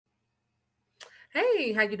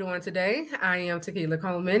Hey, how you doing today? I am Tequila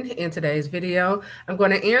Coleman. In today's video, I'm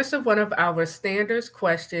going to answer one of our standards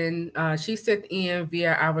question. She sent in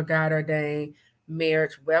via our God Ordained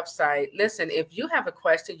Marriage website. Listen, if you have a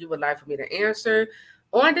question you would like for me to answer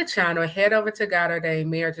on the channel, head over to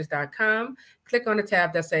godordainedmarriages.com, click on the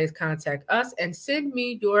tab that says Contact Us, and send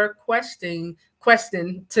me your question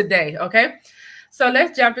today. Okay. So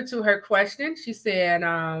let's jump into her question. She said,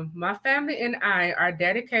 my family and I are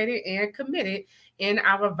dedicated and committed in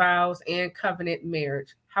our vows and covenant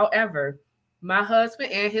marriage. However, my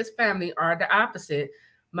husband and his family are the opposite.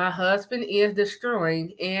 My husband is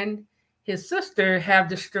destroying, and his sister have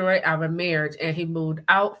destroyed our marriage, and he moved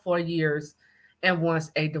out for years and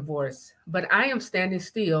wants a divorce. But I am standing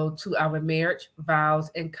still to our marriage,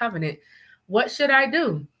 vows, and covenant. What should I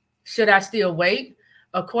do? Should I still wait?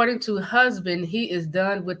 According to husband, he is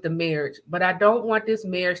done with the marriage, but I don't want this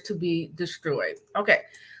marriage to be destroyed. Okay.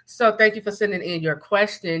 So thank you for sending in your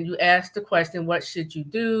question. You asked the question, what should you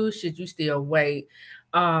do? Should you still wait?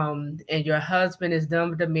 And your husband is done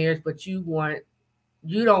with the marriage, but you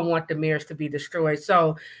don't want the marriage to be destroyed.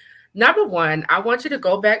 So number one, I want you to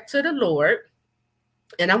go back to the Lord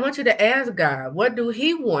and I want you to ask God, what do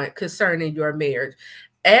he want concerning your marriage?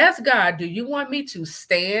 Ask God, do you want me to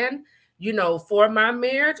stand, for my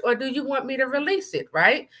marriage, or do you want me to release it,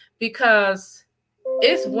 right? Because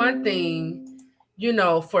it's one thing,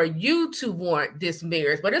 for you to want this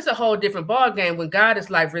marriage, but it's a whole different ball game when God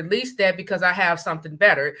is like, release that because I have something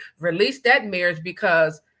better. Release that marriage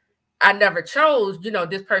because I never chose,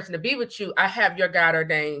 this person to be with you. I have your God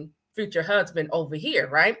ordained future husband over here,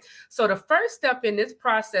 right? So the first step in this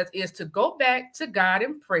process is to go back to God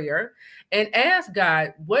in prayer and ask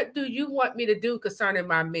God, what do you want me to do concerning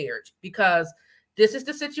my marriage? Because this is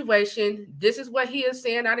the situation. This is what he is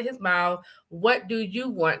saying out of his mouth. What do you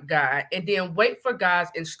want, God? And then wait for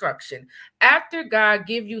God's instruction. After God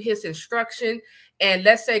give you his instruction, and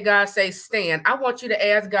let's say God says stand, I want you to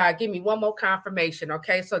ask God, give me one more confirmation,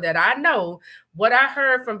 okay? So that I know what I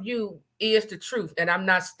heard from you is the truth, and I'm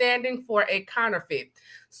not standing for a counterfeit.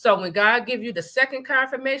 So when God give you the second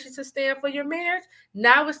confirmation to stand for your marriage,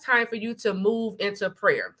 now it's time for you to move into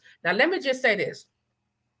prayer. Now, let me just say this.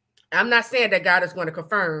 I'm not saying that God is going to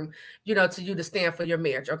confirm, to you to stand for your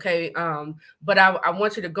marriage, okay? But I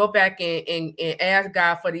want you to go back and ask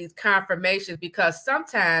God for these confirmations, because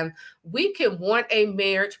sometimes we can want a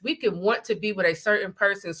marriage, we can want to be with a certain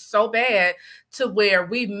person so bad to where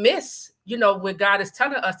we miss, when God is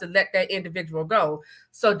telling us to let that individual go.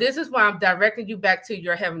 So this is why I'm directing you back to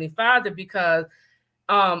your Heavenly Father, because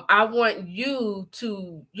I want you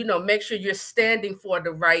to, make sure you're standing for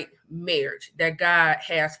the right marriage that God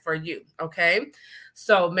has for you. Okay.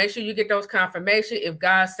 So make sure you get those confirmations. If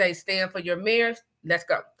God says stand for your marriage, let's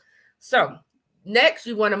go. So next,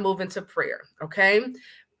 you want to move into prayer. Okay.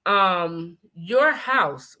 Your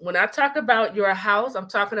house, when I talk about your house, I'm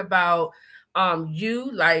talking about you,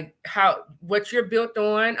 like what you're built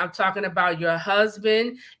on. I'm talking about your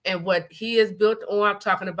husband and what he is built on. I'm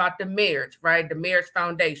talking about the marriage, right? The marriage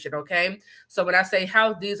foundation. Okay. So when I say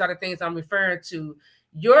house, these are the things I'm referring to.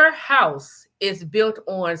 Your house is built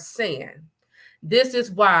on sand. This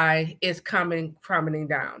is why it's crumbling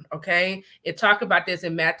down. Okay. It talk about this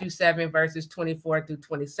in Matthew 7, verses 24 through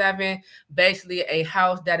 27. Basically, a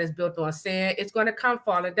house that is built on sand, it's going to come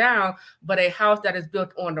falling down, but a house that is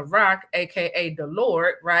built on the rock, aka the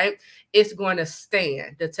Lord, right, it's going to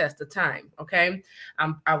stand the test of time. Okay.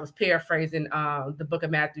 I was paraphrasing the book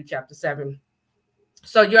of Matthew chapter 7.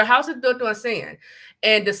 So your house is built on sand,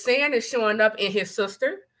 and the sand is showing up in his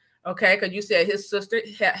sister. Okay, because you said his sister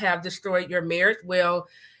have destroyed your marriage. Well,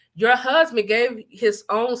 your husband gave his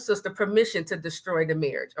own sister permission to destroy the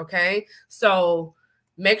marriage. Okay, so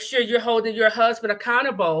make sure you're holding your husband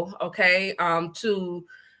accountable. Okay, to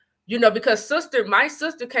because my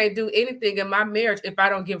sister can't do anything in my marriage if I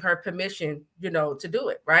don't give her permission, to do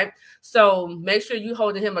it, right? So make sure you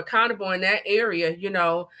holding him accountable in that area,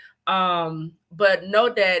 but know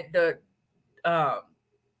that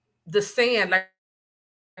the sand, like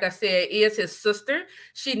I said, is his sister.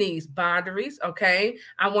 She needs boundaries. Okay.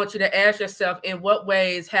 I want you to ask yourself, in what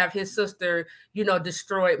ways have his sister,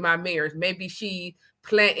 destroyed my marriage? Maybe she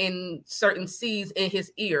planting certain seeds in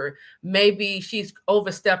his ear. Maybe she's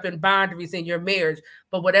overstepping boundaries in your marriage.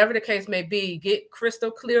 But whatever the case may be, get crystal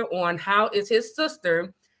clear on how is his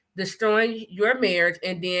sister destroying your marriage,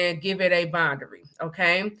 and then give it a boundary.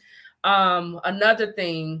 Okay. Another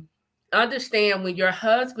thing, understand when your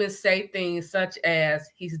husband say things such as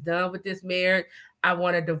he's done with this marriage, I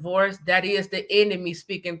want a divorce, that is the enemy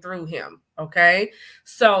speaking through him. Okay.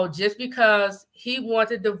 So just because he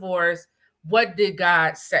wants a divorce, what did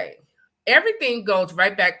God say? everything goes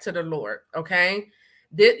right back to the Lord. Okay.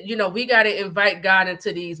 We got to invite God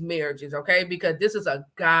into these marriages, okay? Because this is a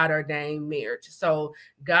God ordained marriage. So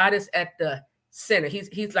God is at the center.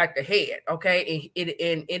 He's like the head, okay?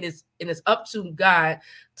 And it's up to God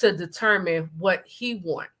to determine what He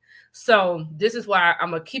wants. So this is why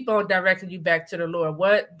I'm gonna keep on directing you back to the Lord.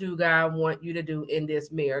 What do God want you to do in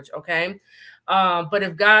this marriage? Okay. But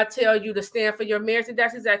if God tells you to stand for your marriage, then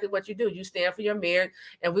that's exactly what you do. You stand for your marriage,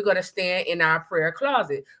 and we're gonna stand in our prayer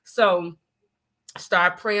closet. So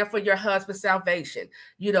start praying for your husband's salvation.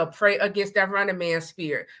 Pray against that running man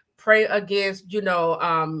spirit. Pray against,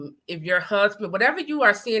 if your husband, whatever you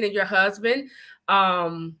are seeing in your husband,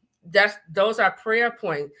 those are prayer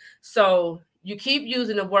points. So you keep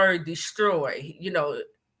using the word destroy.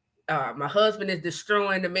 My husband is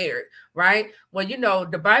destroying the marriage, right? Well,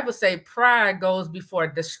 the Bible say pride goes before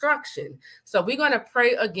destruction. So we're going to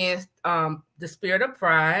pray against the spirit of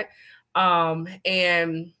pride, and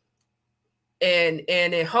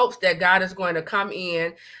in hopes that God is going to come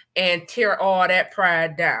in and tear all that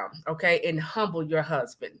pride down, okay, and humble your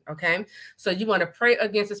husband, okay? So you want to pray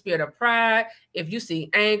against the spirit of pride. If you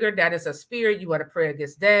see anger, that is a spirit, you want to pray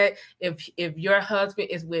against that. If your husband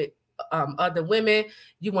is with other women,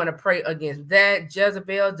 you want to pray against that.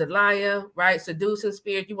 Jezebel, Delilah, right? Seducing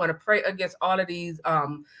spirit, you want to pray against all of these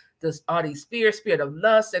all these spirit of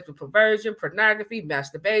lust, sexual perversion, pornography,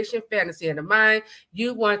 masturbation, fantasy in the mind.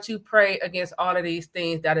 You want to pray against all of these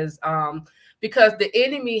things. That is because the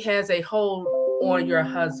enemy has a hold on your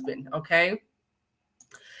husband, okay?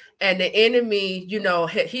 And the enemy,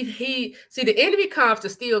 the enemy comes to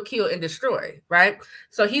steal, kill, and destroy, right?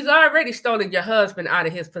 So he's already stolen your husband out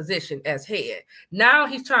of his position as head. Now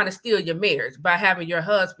he's trying to steal your marriage by having your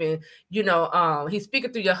husband, he's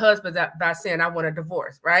speaking to your husband by saying, I want a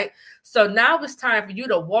divorce, right? So now it's time for you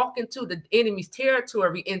to walk into the enemy's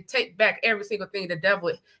territory and take back every single thing the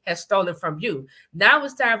devil has stolen from you. Now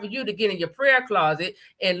it's time for you to get in your prayer closet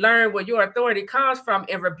and learn where your authority comes from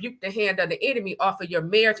and rebuke the hand of the enemy off of your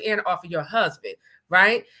marriage and off of your husband,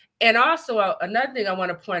 right? And also another thing I want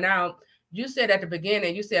to point out, you said at the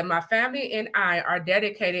beginning, you said, my family and I are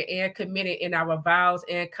dedicated and committed in our vows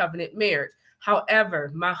and covenant marriage.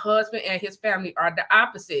 However, my husband and his family are the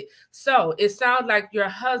opposite. So it sounds like your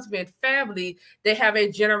husband's family, they have a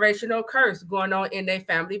generational curse going on in their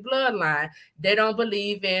family bloodline. They don't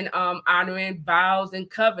believe in honoring vows and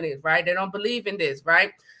covenants, right? They don't believe in this,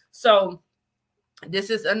 right? So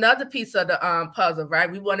this is another piece of the puzzle,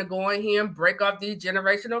 right? We want to go in here and break off these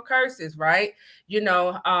generational curses, right?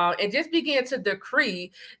 And just begin to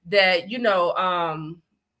decree that,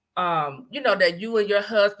 that you and your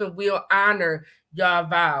husband will honor your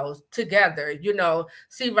vows together.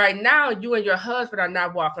 See, right now, you and your husband are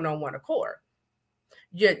not walking on one accord.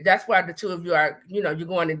 Yeah, that's why the two of you are, you're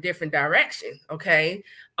going in different directions. Okay.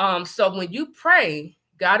 So when you pray,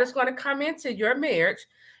 God is going to come into your marriage,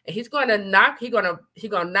 and he's going to knock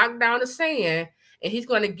down the sand, and he's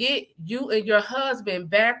going to get you and your husband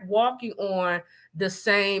back walking on the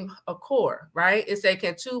same accord, right? It say,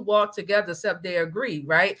 can two walk together except they agree,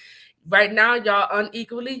 right? Right now, y'all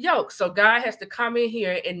unequally yoked. So God has to come in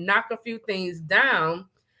here and knock a few things down.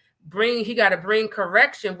 He got to bring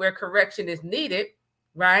correction where correction is needed,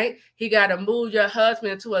 right? He got to move your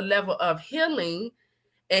husband to a level of healing.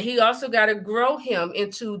 And he also got to grow him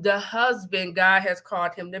into the husband God has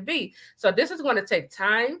called him to be. So this is going to take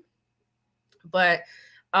time. But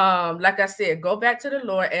like I said, go back to the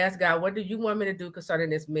Lord, ask God, what do you want me to do concerning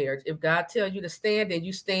this marriage? If God tells you to stand, then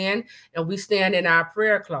you stand, and we stand in our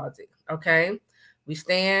prayer closet, okay? We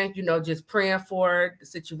stand, just praying for the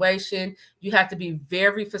situation. You have to be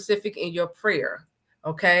very specific in your prayer.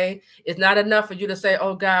 Okay. It's not enough for you to say,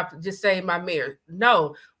 oh God, just save my marriage.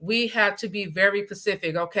 No, we have to be very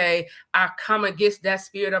specific. Okay. I come against that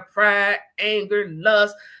spirit of pride, anger,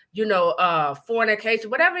 lust, fornication,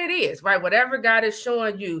 whatever it is, right? Whatever God is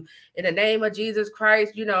showing you in the name of Jesus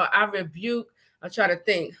Christ, I rebuke, I'm trying to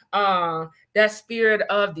think, that spirit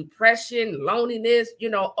of depression, loneliness,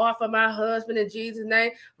 off of my husband in Jesus'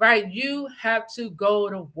 name, right? You have to go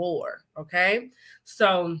to war. Okay.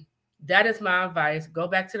 So that is my advice. Go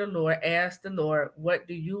back to the Lord, ask the Lord, what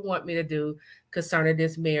do you want me to do concerning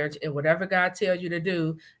this marriage? And whatever God tells you to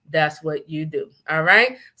do, that's what you do. All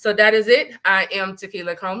right. So that is it. I am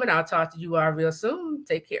Tequila Coleman. I'll talk to you all real soon.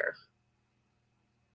 Take care.